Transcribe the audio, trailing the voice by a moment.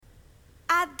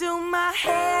I do my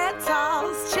hair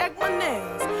toss, check my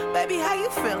nails. Baby, how you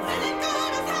feeling?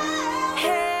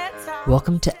 Hair toss.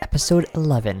 Welcome to episode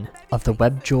 11 of the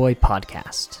WebJoy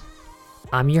podcast.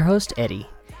 I'm your host, Eddie.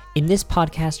 In this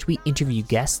podcast, we interview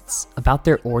guests about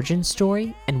their origin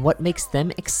story and what makes them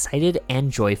excited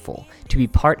and joyful to be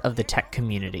part of the tech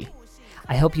community.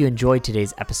 I hope you enjoyed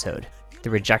today's episode. The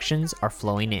Rejections Are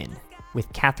Flowing In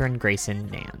with Kathryn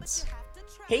Grayson Nanz.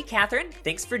 Hey, Kathryn.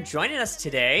 Thanks for joining us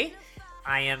today.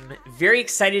 I am very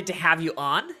excited to have you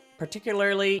on.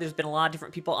 Particularly, there's been a lot of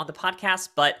different people on the podcast,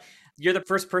 but you're the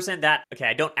first person that,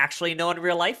 I don't actually know in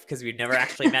real life because we've never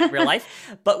actually met in real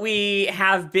life, but we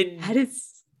have been... That is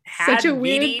such a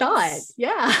weird thought.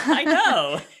 Yeah. I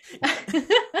know.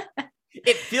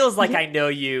 It feels like I know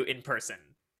you in person,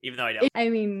 even though I don't. I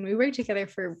mean, we worked together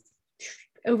for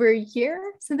over a year,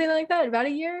 something like that, about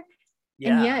a year.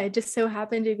 Yeah. And yeah, it just so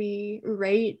happened to be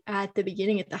right at the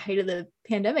beginning, at the height of the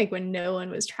pandemic when no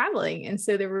one was traveling. And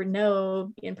so there were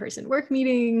no in-person work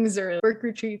meetings or work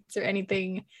retreats or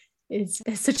anything. It's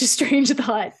such a strange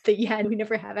thought that, we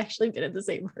never have actually been in the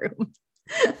same room.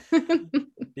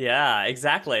 Yeah,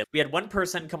 exactly. We had one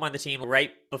person come on the team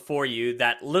right before you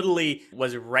that literally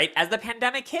was right as the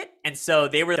pandemic hit. And so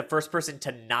they were the first person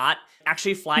to not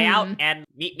actually fly out and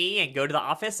meet me and go to the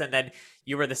office. And then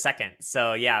you were the second.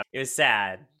 So yeah, it was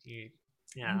sad.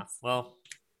 Well,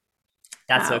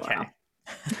 that's okay.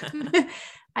 Wow.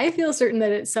 I feel certain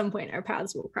that at some point our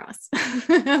paths will cross.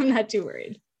 I'm not too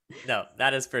worried. No,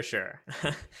 that is for sure.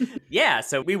 Yeah,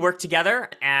 so we worked together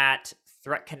at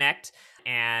Threat Connect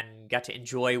and got to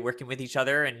enjoy working with each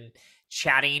other and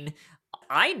chatting.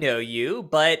 I know you,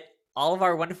 but all of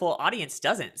our wonderful audience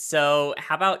doesn't. So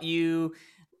how about you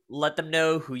let them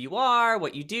know who you are,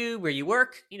 what you do, where you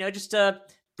work, just a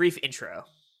brief intro.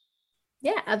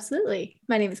 Yeah, absolutely.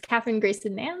 My name is Kathryn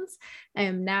Grayson Nanz. I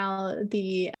am now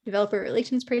the developer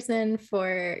relations person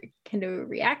for Kendo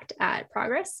React at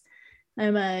Progress.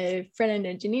 I'm a front-end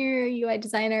engineer, UI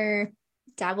designer,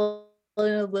 dabble in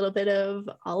a little bit of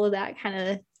all of that kind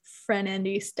of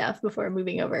front-endy stuff before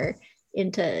moving over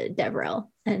into DevRel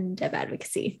and dev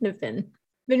advocacy. And I've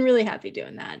been really happy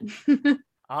doing that.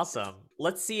 Awesome.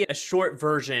 Let's see a short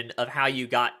version of how you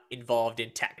got involved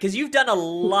in tech, because you've done a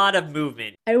lot of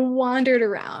movement. I wandered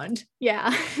around.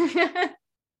 Yeah. It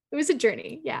was a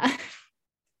journey. Yeah.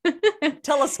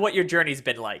 Tell us what your journey's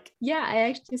been like. Yeah, I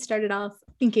actually started off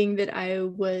thinking that I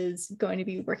was going to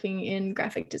be working in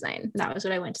graphic design. That was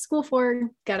what I went to school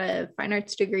for, got a fine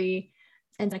arts degree.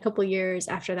 And a couple of years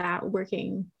after that,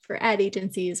 working for ad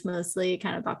agencies, mostly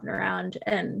kind of bopping around.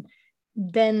 And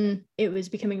then it was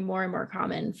becoming more and more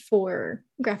common for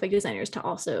graphic designers to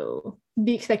also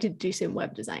be expected to do some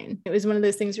web design. It was one of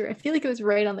those things where I feel like it was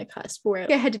right on the cusp where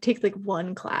I had to take like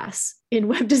one class in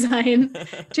web design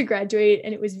to graduate.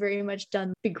 And it was very much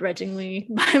done begrudgingly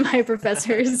by my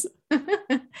professors.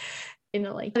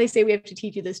 Like they say we have to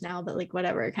teach you this now, but like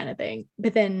whatever kind of thing.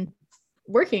 But then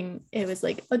working, it was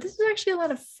like, oh, this is actually a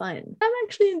lot of fun. I'm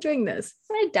actually enjoying this.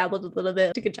 And I dabbled a little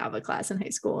bit, took a Java class in high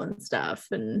school and stuff,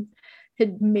 and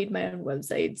had made my own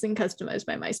websites and customized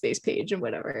my MySpace page and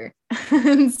whatever.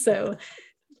 And so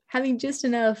having just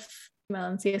enough HTML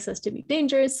and CSS to be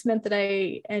dangerous meant that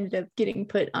I ended up getting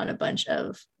put on a bunch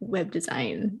of web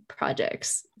design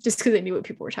projects just because I knew what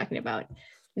people were talking about.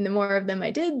 And the more of them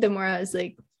I did, the more I was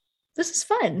like, this is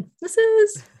fun. This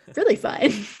is really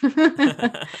fun.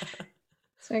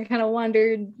 So I kind of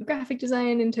wandered graphic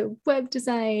design into web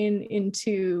design,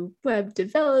 into web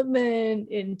development,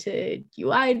 into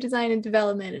UI design and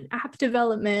development, and app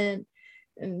development,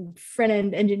 and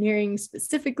front-end engineering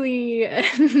specifically.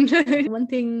 And one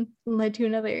thing led to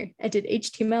another. I did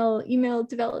HTML email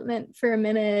development for a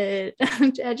minute.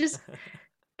 I just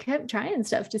kept trying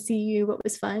stuff to see what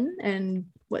was fun and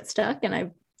what stuck. And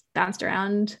I bounced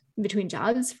around between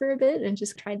jobs for a bit and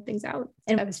just tried things out.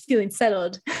 And I was feeling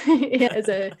settled as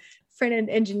a front-end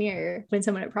engineer when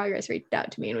someone at Progress reached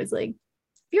out to me and was like, have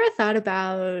you ever thought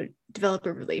about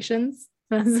developer relations?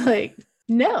 And I was like,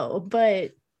 no,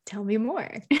 but tell me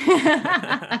more.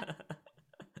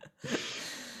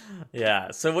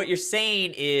 Yeah. So what you're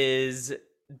saying is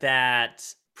that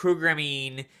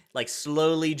programming like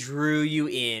slowly drew you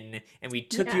in and we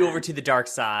took you over to the dark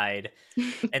side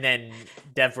and then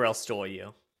DevRel stole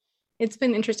you. It's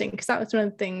been interesting because that was one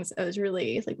of the things I was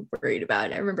really like worried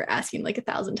about. I remember asking like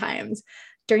 1,000 times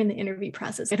during the interview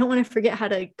process, I don't want to forget how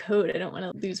to code. I don't want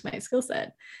to lose my skill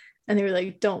set. And they were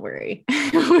like, don't worry,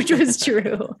 which was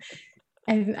true.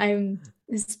 I'm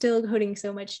still coding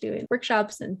so much, doing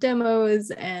workshops and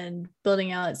demos and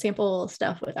building out sample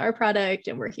stuff with our product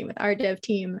and working with our dev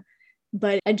team.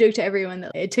 But I joke to everyone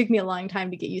that it took me a long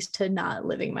time to get used to not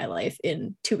living my life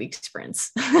in 2-week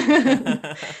sprints.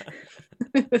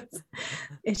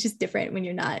 It's just different when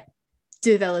you're not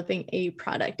developing a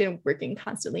product and working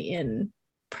constantly in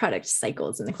product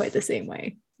cycles in quite the same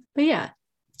way. But yeah,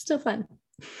 still fun.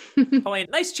 Oh, a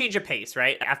nice change of pace,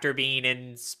 right? After being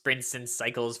in sprints and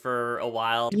cycles for a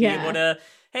while, to be Yeah. able to,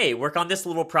 hey, work on this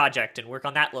little project and work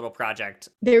on that little project.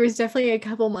 There was definitely a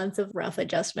couple months of rough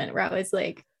adjustment where I was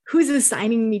like, who's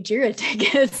assigning me Jira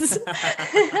tickets?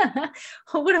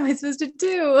 What am I supposed to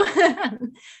do?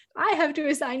 I have to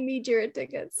assign me Jira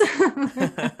tickets.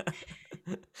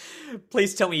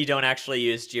 Please tell me you don't actually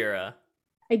use Jira.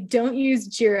 I don't use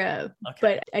Jira, Okay.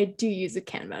 but I do use a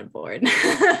Kanban board.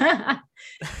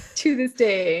 To this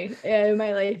day,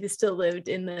 my life is still lived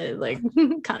in the like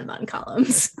Kanban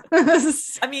columns.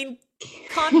 I mean,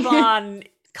 Kanban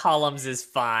columns is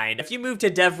fine. If you move to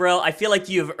DevRel, I feel like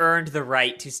you've earned the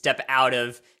right to step out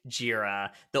of Jira,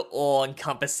 the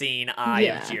all-encompassing eye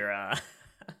of Jira.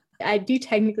 I do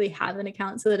technically have an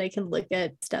account so that I can look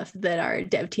at stuff that our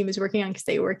dev team is working on because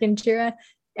they work in Jira.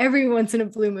 Every once in a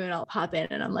blue moon, I'll pop in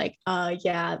and I'm like,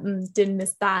 yeah, didn't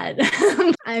miss that.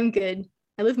 I'm good.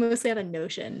 I live mostly out of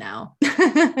Notion now.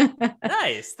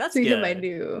 Nice. That's so good. My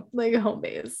new like home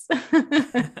base.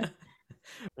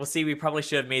 Well, see, we probably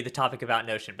should have made the topic about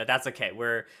Notion, but that's okay.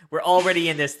 We're already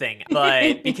in this thing.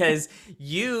 But because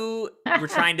you were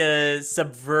trying to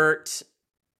subvert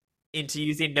into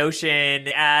using Notion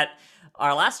at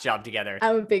our last job together.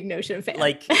 I'm a big Notion fan.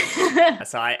 Like,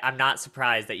 so I'm not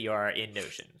surprised that you are in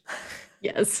Notion.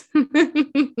 Yes.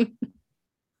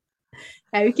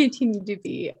 I would continue to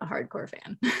be a hardcore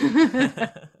fan.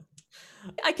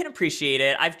 I can appreciate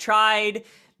it. I've tried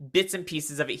bits and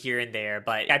pieces of it here and there,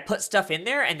 but I put stuff in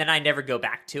there and then I never go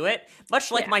back to it,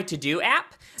 much like my to-do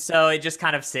app. So it just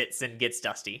kind of sits and gets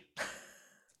dusty.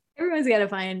 Everyone's got to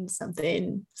find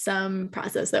some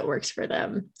process that works for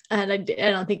them. And I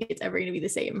don't think it's ever going to be the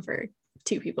same for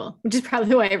two people, which is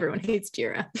probably why everyone hates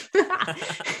Jira.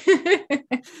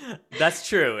 That's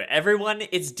true. Everyone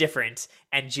is different,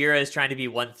 and Jira is trying to be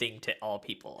one thing to all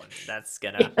people. And that's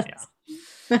gonna,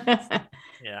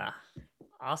 yeah.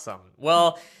 Awesome.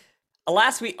 Well,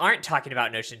 alas, we aren't talking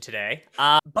about Notion today,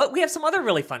 but we have some other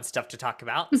really fun stuff to talk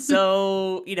about.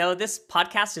 So, this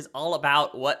podcast is all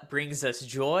about what brings us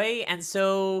joy. And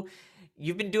so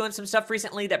you've been doing some stuff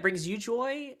recently that brings you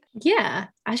joy? Yeah.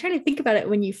 I was trying to think about it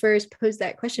when you first posed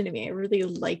that question to me. I really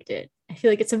liked it. I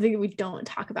feel like it's something that we don't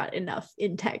talk about enough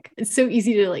in tech. It's so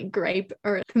easy to like gripe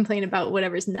or complain about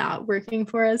whatever's not working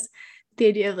for us. The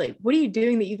idea of like, what are you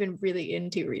doing that you've been really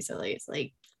into recently? It's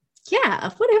like, yeah,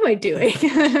 what am I doing?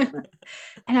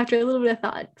 And after a little bit of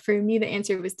thought, for me, the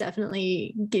answer was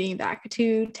definitely getting back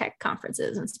to tech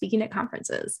conferences and speaking at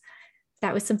conferences.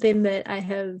 That was something that I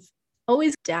have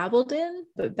always dabbled in,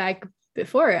 but back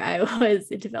before I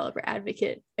was a developer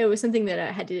advocate, it was something that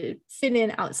I had to fit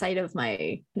in outside of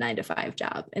my 9-to-5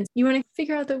 job. And you want to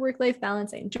figure out the work-life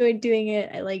balance. I enjoyed doing it.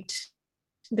 I liked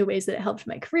the ways that it helped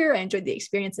my career. I enjoyed the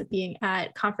experience of being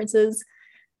at conferences,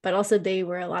 but also they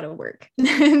were a lot of work.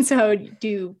 And so I would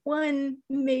do 1,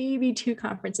 maybe 2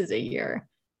 conferences a year.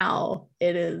 Now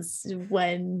it is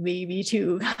 1, maybe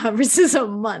 2 conferences a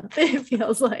month, it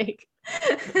feels like.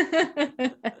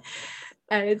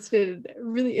 And it's been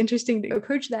really interesting to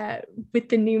approach that with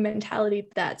the new mentality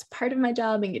that's part of my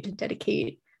job and get to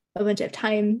dedicate a bunch of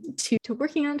time to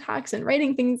working on talks and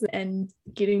writing things and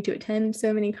getting to attend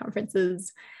so many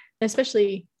conferences,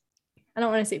 especially, I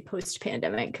don't want to say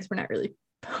post-pandemic because we're not really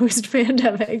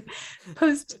post-pandemic,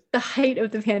 post the height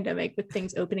of the pandemic with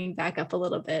things opening back up a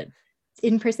little bit.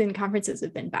 In-person conferences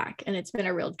have been back, and it's been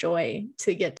a real joy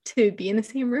to get to be in the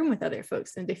same room with other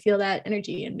folks and to feel that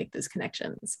energy and make those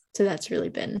connections. So that's really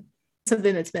been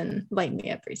something that's been lighting me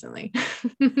up recently.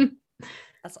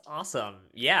 That's awesome.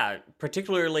 Yeah,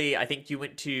 particularly, I think you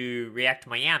went to React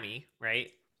Miami, right?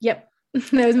 Yep.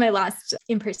 That was my last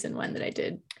in-person one that I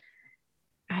did.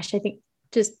 Gosh, I think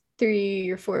just 3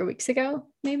 or 4 weeks ago,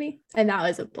 maybe. And that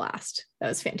was a blast. That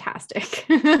was fantastic.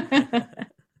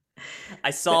 I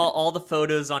saw all the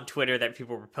photos on Twitter that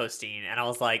people were posting, and I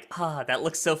was like, that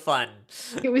looks so fun.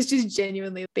 It was just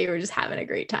genuinely, they were just having a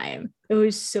great time. It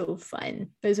was so fun.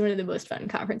 It was one of the most fun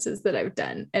conferences that I've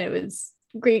done. And it was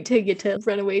great to get to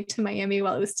run away to Miami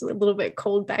while it was still a little bit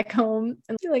cold back home.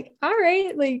 And be like, all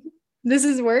right, like this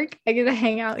is work. I get to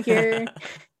hang out here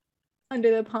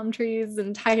under the palm trees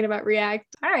and talking about React.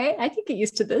 All right, I can get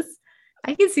used to this.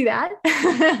 I can see that.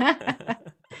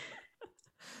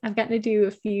 I've gotten to do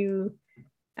a few.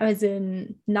 I was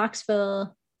in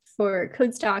Knoxville for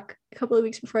Codestock a couple of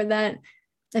weeks before that.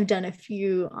 I've done a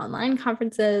few online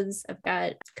conferences. I've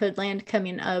got CodeLand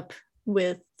coming up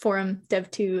with Forum Dev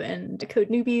 2 and Code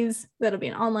Newbies. That'll be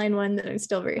an online one that I'm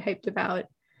still very hyped about.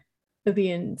 I'll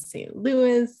be in St.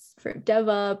 Louis for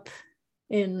DevUp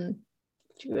in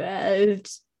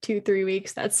 2-3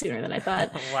 weeks. That's sooner than I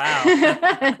thought. Wow.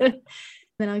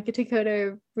 Then I'll get to go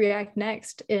to React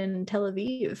Next in Tel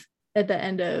Aviv at the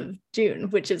end of June,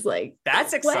 which is like,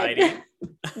 That's exciting.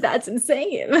 That's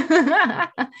insane.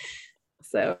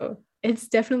 So it's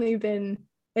definitely been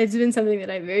something that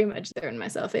I very much thrown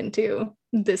myself into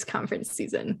this conference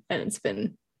season, and it's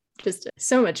been just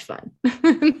so much fun.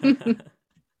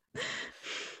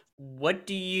 What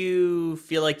do you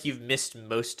feel like you've missed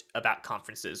most about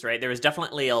conferences, right? There was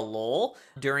definitely a lull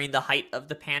during the height of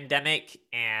the pandemic,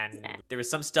 and there was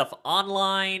some stuff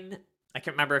online. I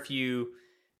can't remember if you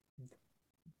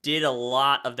did a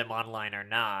lot of them online or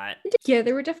not. Yeah,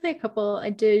 there were definitely a couple. I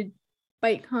did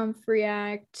ByteConf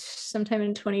React sometime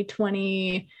in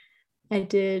 2020. I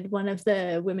did one of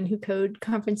the Women Who Code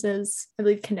conferences, I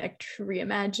believe Connect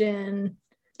Reimagine.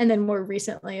 And then more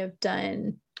recently, I've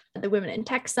done the Women in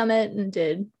Tech Summit and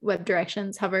did Web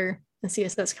Directions Hover, the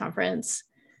CSS conference.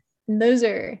 And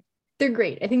they're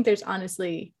great. I think there's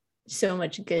honestly so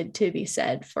much good to be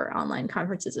said for online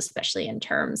conferences, especially in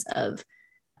terms of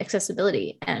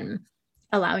accessibility and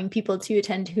allowing people to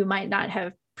attend who might not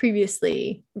have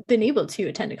previously been able to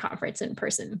attend a conference in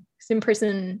person. Because in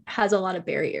person has a lot of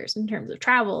barriers in terms of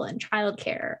travel and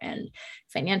childcare and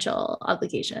financial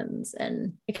obligations.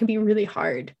 And it can be really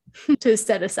hard to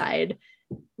set aside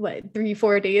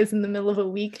 3-4 days in the middle of a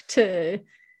week to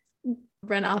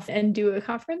run off and do a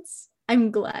conference.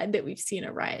 I'm glad that we've seen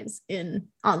a rise in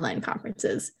online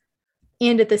conferences.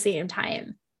 And at the same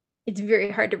time, it's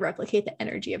very hard to replicate the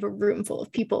energy of a room full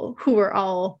of people who are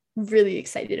all really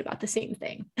excited about the same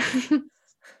thing.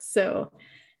 So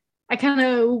I kind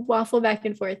of waffle back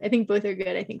and forth. I think both are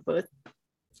good. I think both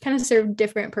kind of serve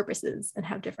different purposes and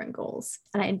have different goals.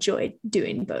 And I enjoy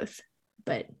doing both.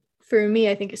 But for me,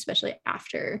 I think especially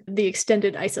after the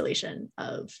extended isolation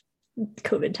of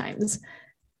COVID times,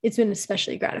 it's been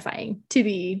especially gratifying to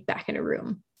be back in a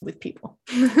room with people.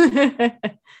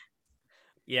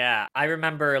 Yeah, I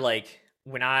remember like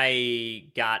when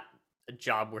I got a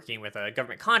job working with a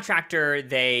government contractor,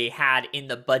 they had in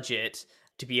the budget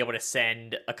to be able to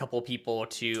send a couple people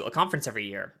to a conference every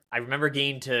year. I remember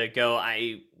getting to go,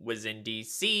 I was in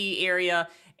DC area,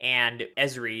 and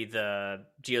Esri, the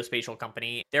geospatial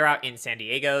company, they're out in San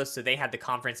Diego, so they had the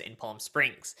conference in Palm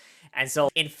Springs. And so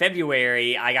in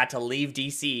February, I got to leave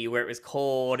DC where it was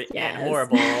cold and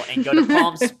horrible and go to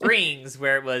Palm Springs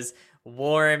where it was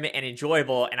warm and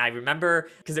enjoyable. And I remember,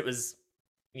 because it was,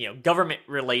 government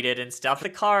related and stuff, the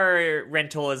car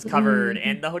rental is covered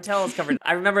and the hotel is covered.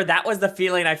 I remember that was the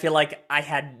feeling. I feel like I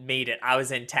had made it. I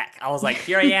was in tech. I was like,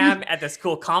 here I am at this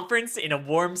cool conference in a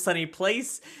warm, sunny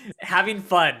place, having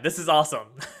fun. This is awesome.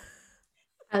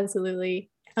 Absolutely.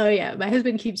 Oh yeah. My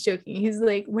husband keeps joking. He's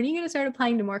like, when are you going to start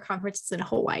applying to more conferences in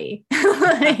Hawaii?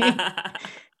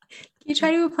 You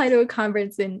try to apply to a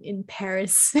conference in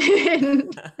Paris.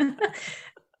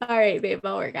 All right, babe,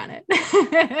 I'll work on it.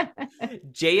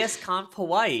 JSConf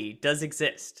Hawaii does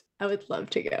exist. I would love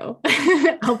to go.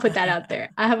 I'll put that out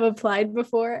there. I have applied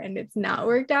before and it's not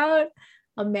worked out.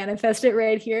 I'll manifest it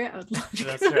right here. I would love to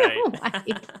That's go right. to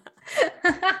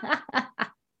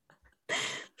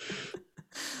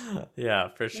Hawaii. Yeah,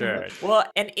 for sure. Well,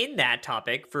 and in that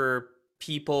topic, for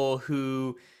people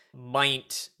who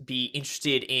might be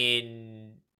interested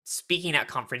in speaking at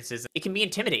conferences, it can be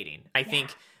intimidating. I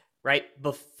think, right,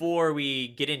 before we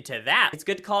get into that, it's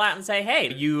good to call out and say,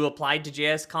 hey, you applied to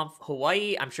JSConf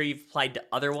Hawaii. I'm sure you've applied to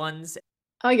other ones.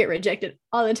 I get rejected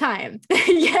all the time.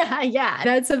 Yeah.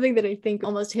 That's something that I think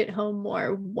almost hit home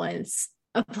more once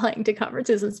applying to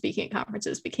conferences and speaking at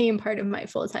conferences became part of my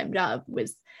full-time job,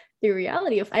 was the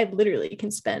reality of I literally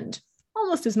can spend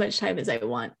almost as much time as I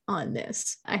want on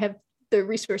this. I have the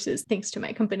resources thanks to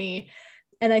my company,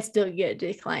 and I still get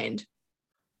declined.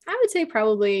 I would say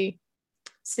probably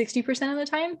 60% of the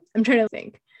time. I'm trying to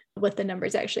think what the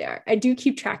numbers actually are. I do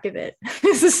keep track of it.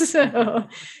 So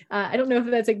I don't know if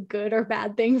that's a good or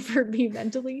bad thing for me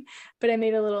mentally, but I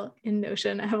made a little in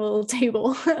Notion. I have a little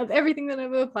table of everything that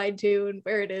I've applied to and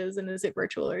where it is, and is it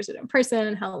virtual or is it in person,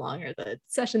 and how long are the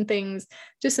session things,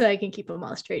 just so I can keep them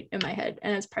all straight in my head.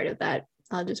 And as part of that,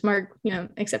 I'll just mark,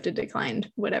 accepted,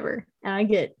 declined, whatever. And I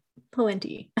get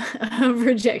plenty of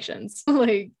rejections,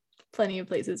 like plenty of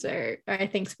places are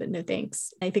thanks, but no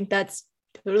thanks. I think that's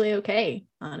totally okay,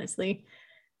 honestly,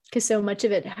 because so much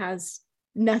of it has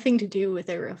nothing to do with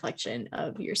a reflection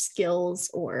of your skills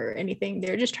or anything.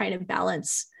 They're just trying to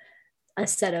balance a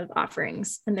set of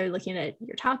offerings, and they're looking at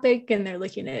your topic and they're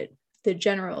looking at the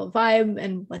general vibe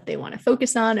and what they want to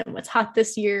focus on and what's hot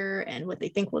this year and what they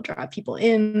think will draw people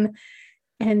in,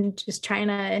 and just trying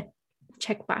to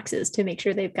check boxes to make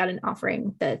sure they've got an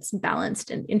offering that's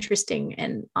balanced and interesting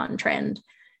and on trend.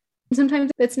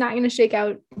 Sometimes it's not going to shake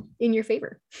out in your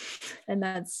favor, and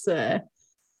that's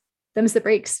them's the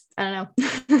breaks. I don't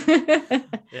know.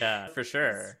 Yeah, for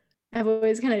sure. I've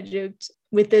always kind of joked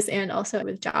with this, and also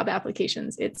with job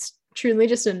applications, it's truly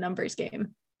just a numbers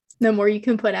game. The more you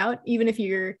can put out, even if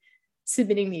you're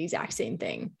submitting the exact same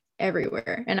thing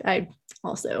everywhere. And I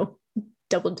also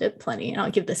double dip plenty, and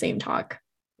I'll give the same talk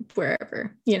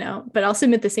wherever, but I'll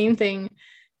submit the same thing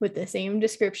with the same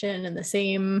description and the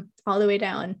same all the way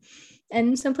down.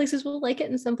 And some places will like it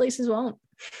and some places won't.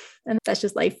 And that's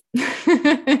just life.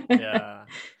 Yeah,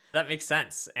 that makes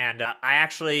sense. And I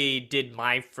actually did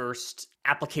my first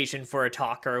application for a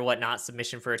talk or whatnot,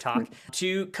 submission for a talk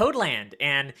to Codeland,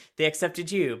 and they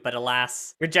accepted you, but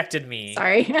alas, rejected me.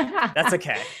 Sorry. That's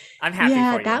okay. I'm happy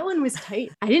for you. That one was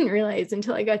tight. I didn't realize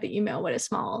until I got the email what a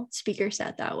small speaker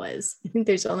set that was. I think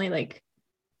there's only like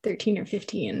 13 or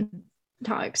 15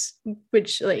 talks,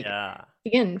 which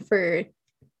again, for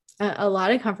a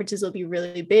lot of conferences will be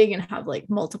really big and have like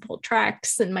multiple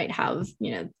tracks and might have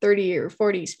 30 or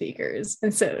 40 speakers.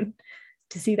 And so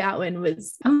to see that one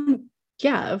was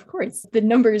yeah, of course the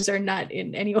numbers are not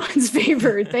in anyone's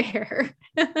favor there.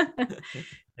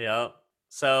 Yeah,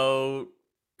 so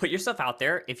put yourself out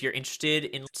there if you're interested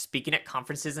in speaking at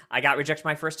conferences. I got rejected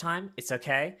my first time. It's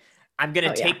okay. I'm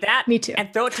gonna take that Me too.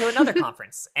 and throw it to another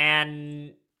conference,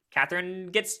 and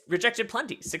Kathryn gets rejected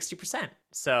plenty, 60%.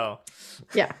 So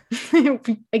yeah,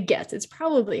 I guess it's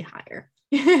probably higher.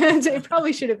 It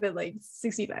probably should have been like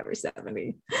 65 or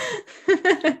 70.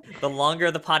 The longer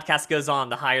the podcast goes on,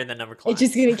 the higher the number climbs.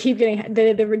 It's just going to keep getting,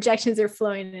 the rejections are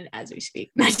flowing in as we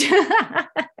speak. But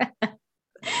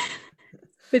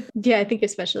yeah, I think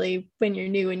especially when you're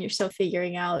new and you're still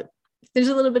figuring out, there's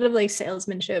a little bit of like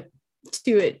salesmanship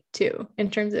to it too,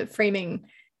 in terms of framing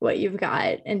what you've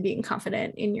got and being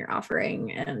confident in your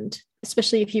offering. And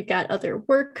especially if you've got other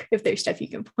work, if there's stuff you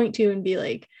can point to and be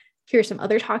like, here are some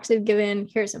other talks I've given,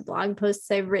 here are some blog posts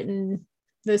I've written.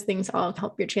 Those things all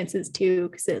help your chances too,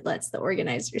 because it lets the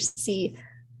organizers see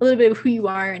a little bit of who you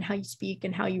are and how you speak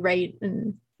and how you write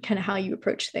and kind of how you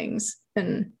approach things.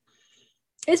 And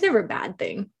it's never a bad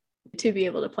thing to be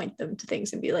able to point them to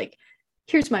things and be like,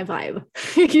 here's my vibe.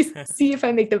 See if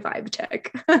I make the vibe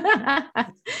check.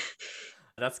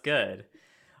 That's good.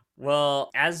 Well,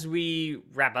 as we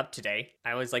wrap up today,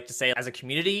 I always like to say, as a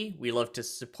community, we love to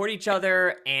support each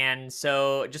other. And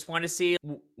so just want to see,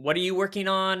 what are you working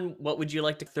on? What would you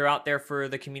like to throw out there for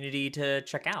the community to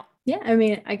check out? Yeah, I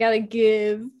mean, I got to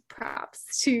give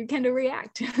props to Kendo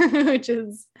React, which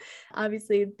is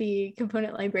obviously the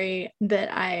component library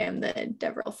that I am the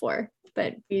dev role for.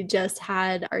 But we just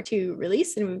had our 2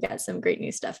 release and we've got some great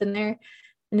new stuff in there.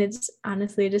 And it's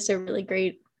honestly just a really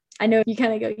great, I know you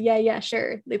kind of go, yeah,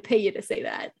 sure. They pay you to say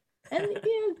that. And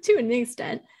to an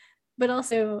extent, but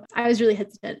also I was really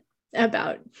hesitant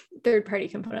about third-party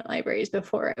component libraries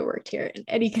before I worked here. And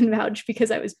Eddie can vouch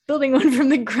because I was building one from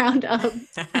the ground up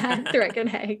at Threat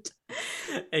Connect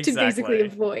to basically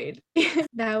avoid.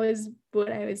 That was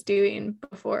what I was doing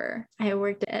before I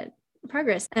worked at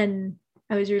Progress. And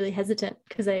I was really hesitant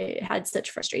because I had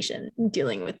such frustration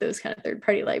dealing with those kind of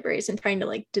third-party libraries and trying to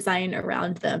like design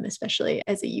around them, especially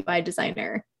as a UI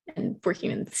designer and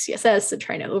working in CSS and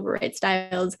trying to override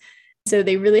styles. So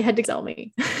they really had to sell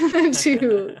me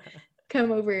to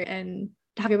come over and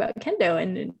talk about Kendo.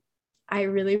 And I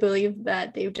really believe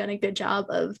that they've done a good job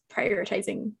of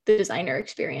prioritizing the designer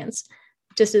experience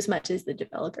just as much as the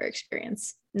developer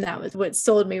experience. And that was what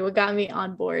sold me, what got me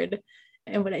on board,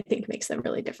 and what I think makes them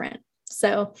really different.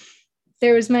 So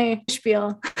there was my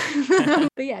spiel.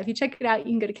 But yeah, if you check it out,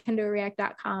 you can go to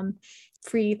kendoreact.com,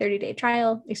 free 30-day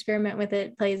trial, experiment with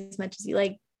it, play as much as you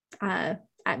like.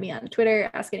 At me on Twitter,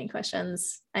 ask any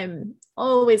questions. I'm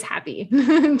always happy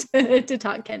to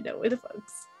talk Kendo with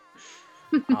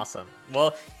folks. Awesome.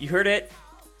 Well, you heard it.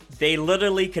 They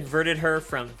literally converted her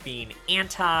from being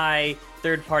anti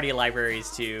third-party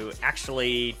libraries to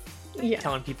actually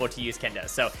telling people to use Kendo.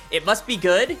 So it must be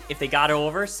good if they got it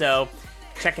over. So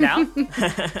check it out.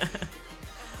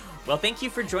 Well, thank you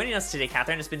for joining us today,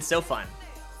 Kathryn. It's been so fun.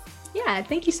 Yeah,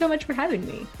 thank you so much for having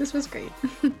me. This was great.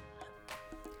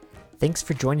 Thanks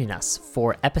for joining us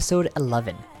for episode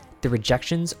 11, The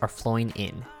Rejections Are Flowing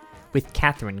In, with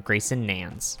Kathryn Grayson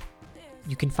Nanz.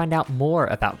 You can find out more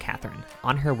about Kathryn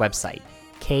on her website,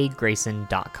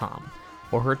 kgrayson.com,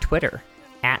 or her Twitter,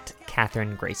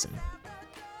 @KathrynGrayson.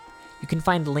 You can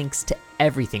find links to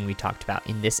everything we talked about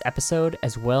in this episode,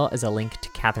 as well as a link to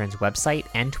Kathryn's website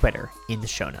and Twitter in the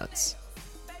show notes.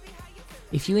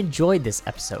 If you enjoyed this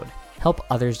episode, help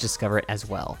others discover it as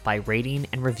well by rating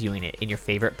and reviewing it in your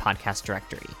favorite podcast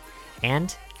directory.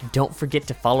 And don't forget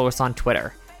to follow us on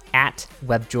Twitter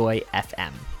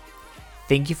 @WebJoyFM.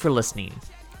 Thank you for listening,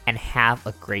 and have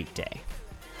a great day.